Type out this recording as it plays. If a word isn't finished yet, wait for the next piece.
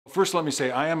First, let me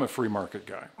say I am a free market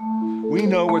guy. We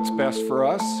know what's best for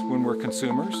us when we're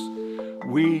consumers.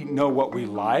 We know what we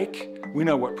like. We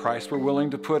know what price we're willing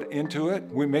to put into it.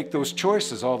 We make those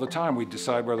choices all the time. We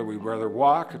decide whether we'd rather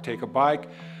walk or take a bike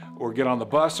or get on the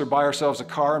bus or buy ourselves a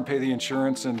car and pay the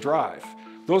insurance and drive.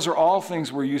 Those are all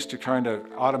things we're used to trying to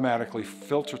automatically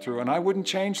filter through, and I wouldn't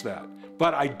change that.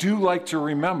 But I do like to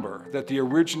remember that the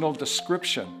original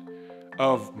description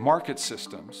of market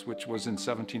systems, which was in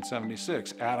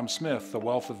 1776, Adam Smith, The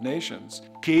Wealth of Nations,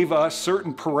 gave us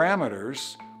certain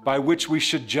parameters by which we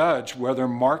should judge whether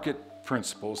market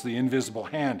principles, the invisible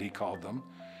hand he called them,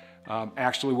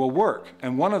 actually will work.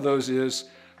 And one of those is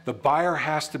the buyer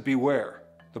has to beware.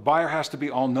 The buyer has to be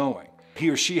all-knowing. He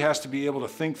or she has to be able to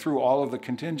think through all of the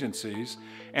contingencies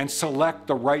and select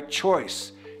the right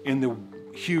choice in the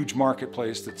huge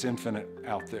marketplace that's infinite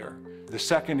out there. The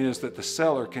second is that the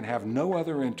seller can have no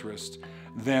other interest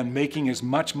than making as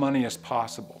much money as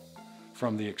possible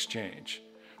from the exchange.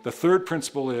 The third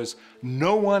principle is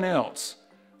no one else,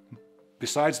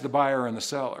 besides the buyer and the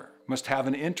seller, must have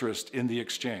an interest in the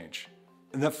exchange.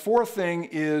 And the fourth thing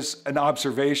is an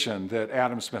observation that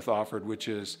Adam Smith offered, which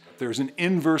is there's an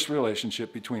inverse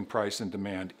relationship between price and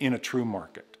demand in a true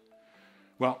market.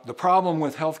 Well, the problem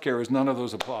with healthcare is none of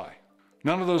those apply.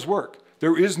 None of those work.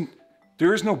 There is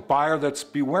no buyer that's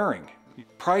bewaring.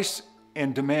 Price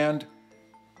and demand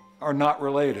are not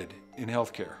related in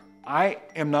healthcare. I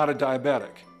am not a diabetic.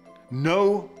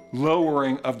 No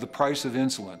lowering of the price of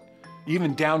insulin,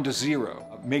 even down to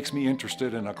zero, makes me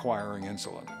interested in acquiring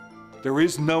insulin. There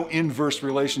is no inverse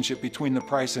relationship between the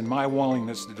price and my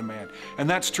willingness to demand. And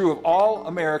that's true of all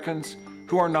Americans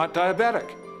who are not diabetic.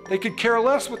 They could care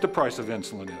less what the price of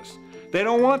insulin is. They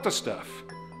don't want the stuff.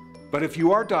 But if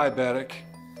you are diabetic,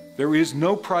 there is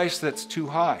no price that's too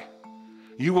high.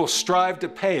 You will strive to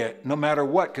pay it no matter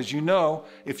what, because you know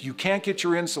if you can't get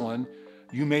your insulin,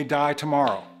 you may die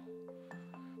tomorrow.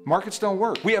 Markets don't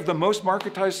work. We have the most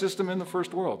marketized system in the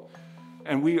first world,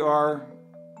 and we are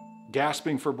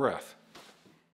gasping for breath.